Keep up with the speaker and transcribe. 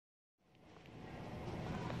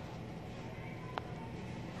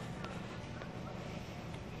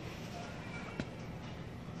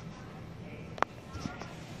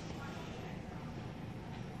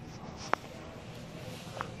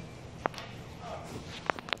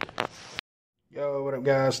up,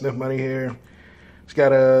 guys? Sniff Money here. Just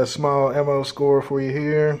got a small ammo score for you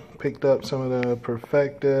here. Picked up some of the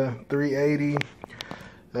Perfecta 380.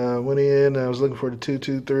 Went in, I was looking for the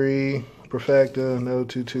 223 Perfecta, no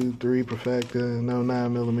 223 Perfecta, no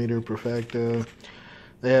 9mm Perfecta.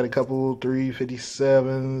 They had a couple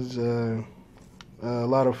 357s, a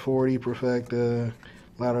lot of 40 Perfecta,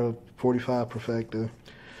 a lot of 45 Perfecta.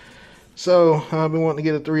 So I've been wanting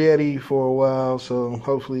to get a 380 for a while, so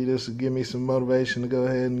hopefully this will give me some motivation to go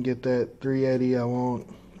ahead and get that 380 I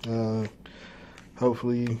want.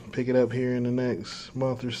 Hopefully pick it up here in the next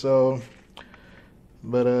month or so.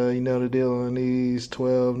 But you know the deal on these,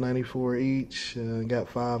 $12.94 each. Got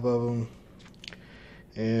 5 of them.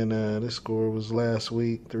 And this score was last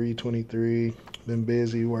week, 323. Been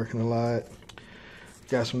busy, working a lot.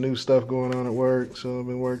 Got some new stuff going on at work, so I've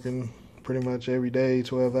been working pretty much every day,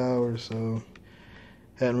 12 hours, so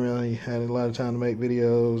hadn't really had a lot of time to make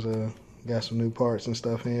videos. Got some new parts and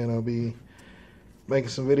stuff in. I'll be making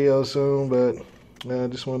some videos soon, but I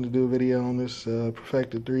just wanted to do a video on this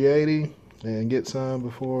Perfecta 380 and get some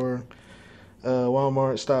before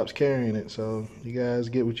Walmart stops carrying it. So you guys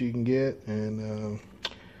get what you can get, and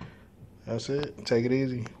that's it. Take it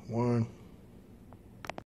easy. 1.